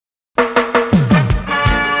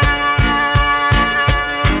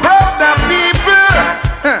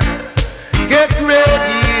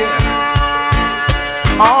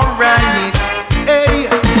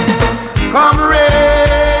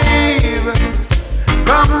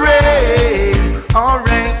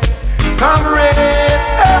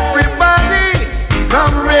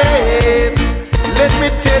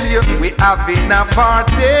having a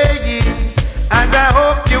party, and I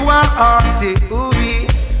hope you are hearty. Ooh-wee.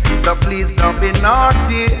 So please don't be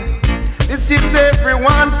naughty. This is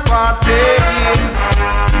everyone's party.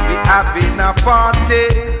 We having a party,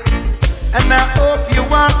 and I hope you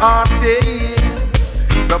are hearty.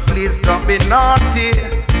 So please don't be naughty.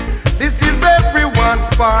 This is everyone's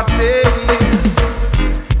party.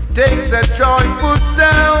 Take the joyful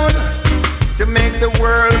sound to make the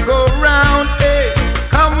world go round. Hey,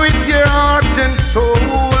 come with your heart and soul.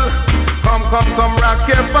 Come, come, come, rock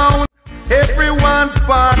your bones. Everyone's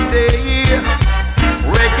party.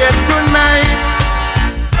 Reggae tonight.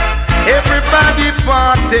 Everybody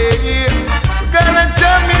party. We're gonna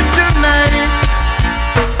jam it tonight.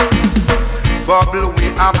 Bubble, we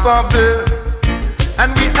are bubble, and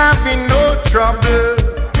we having no trouble.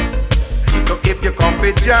 So if you come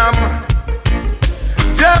for jam,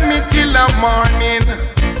 jam it till the morning.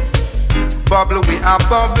 Bubble, we are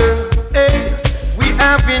bubble, hey, we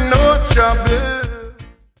having no trouble.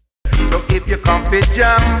 So if you come for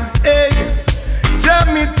jam, hey,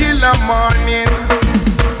 jam it till the morning.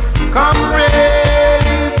 Come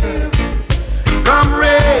rave,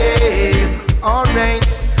 alright.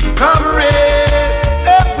 Come rave,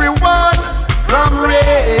 everyone, come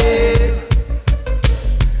rave.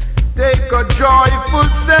 Take a joyful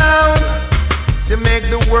sound to make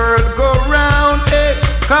the world go round. Hey,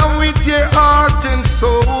 come with your heart and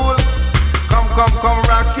soul. Come, come, come,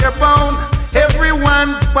 rock your bone.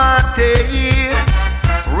 Everyone party.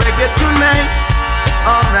 Reggae tonight,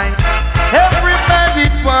 alright. Everybody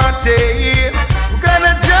party. We're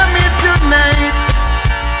gonna jam it tonight.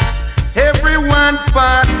 Everyone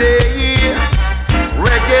party.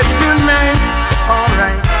 Reggae tonight,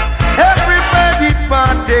 alright. Everybody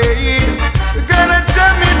party. We're gonna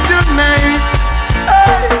jam it tonight.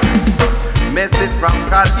 Hey. Message from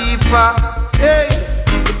Khalifa. Hey,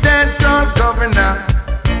 the dancehall governor.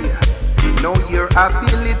 Know your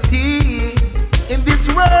ability in this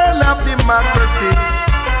world of democracy.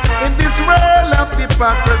 In this world of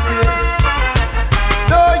hypocrisy.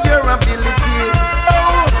 Know your ability.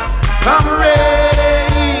 Oh, come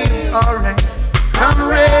rave, alright. Come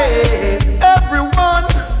rave, everyone.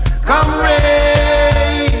 Come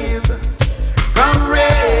rave. Come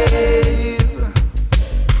rave.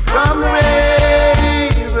 Come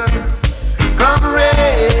rave. Come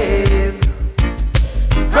rave.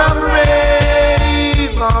 Come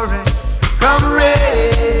rave, alright. Come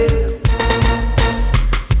rave.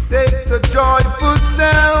 Take the joyful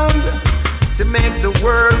sound to make the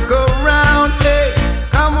world go round. Hey,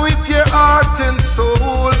 come with your heart and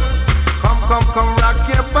soul. Come, come, come, rock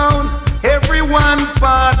your bone. Everyone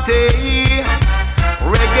party.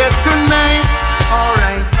 Reggae tonight,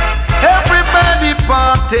 alright. Everybody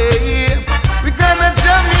party. We're gonna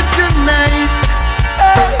jam it tonight.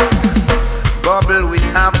 Hey. Bubble, we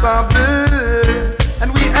have bubble,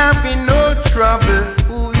 and we having no trouble.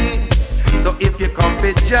 Ooh, yeah. So if you come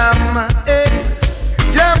to jam, hey,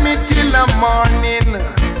 jam it till the morning.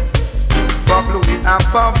 Bubble, we have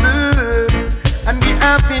bubble, and we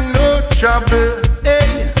having no trouble.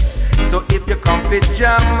 Hey, so if you come to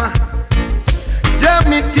jam,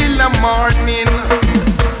 jam it till the morning.